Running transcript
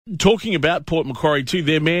Talking about Port Macquarie too,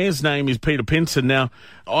 their mayor's name is Peter Pinson. Now,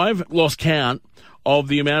 I've lost count of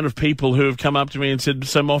the amount of people who have come up to me and said,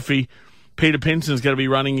 so Moffy, Peter Pinson's going to be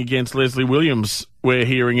running against Leslie Williams, we're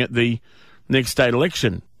hearing, at the next state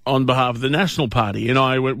election on behalf of the National Party. And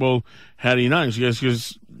I went, well, how do you know? She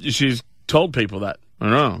goes, she's told people that. I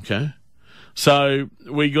don't know, okay. So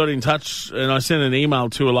we got in touch, and I sent an email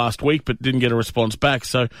to her last week but didn't get a response back.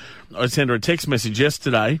 So I sent her a text message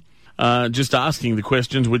yesterday just asking the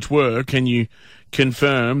questions, which were, can you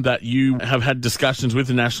confirm that you have had discussions with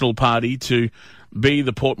the National Party to be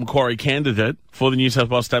the Port Macquarie candidate for the New South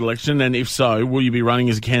Wales state election? And if so, will you be running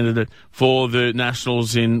as a candidate for the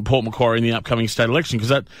Nationals in Port Macquarie in the upcoming state election? Because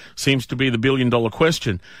that seems to be the billion-dollar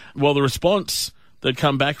question. Well, the response that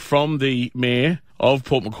come back from the Mayor of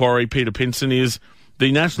Port Macquarie, Peter Pinson, is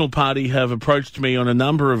the National Party have approached me on a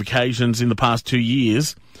number of occasions in the past 2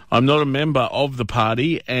 years. I'm not a member of the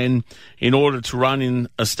party, and in order to run in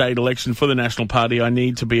a state election for the National Party, I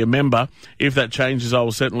need to be a member. If that changes, I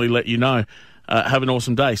will certainly let you know. Have an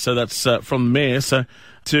awesome day. So that's from the Mayor. So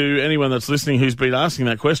to anyone that's listening who's been asking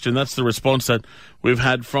that question, that's the response that we've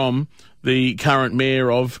had from the current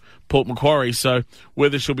Mayor of Port Macquarie. So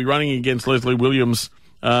whether she'll be running against Leslie Williams,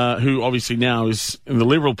 who obviously now is in the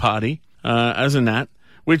Liberal Party as a Nat,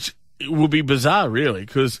 which will be bizarre, really,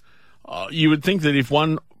 because you would think that if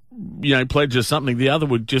one pledges something, the other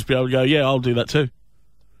would just be able to go, yeah, I'll do that too.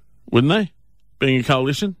 Wouldn't they? Being a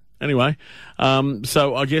coalition. Anyway,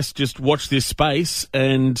 so I guess just watch this space,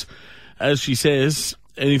 and as she says,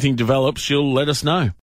 anything develops, she'll let us know.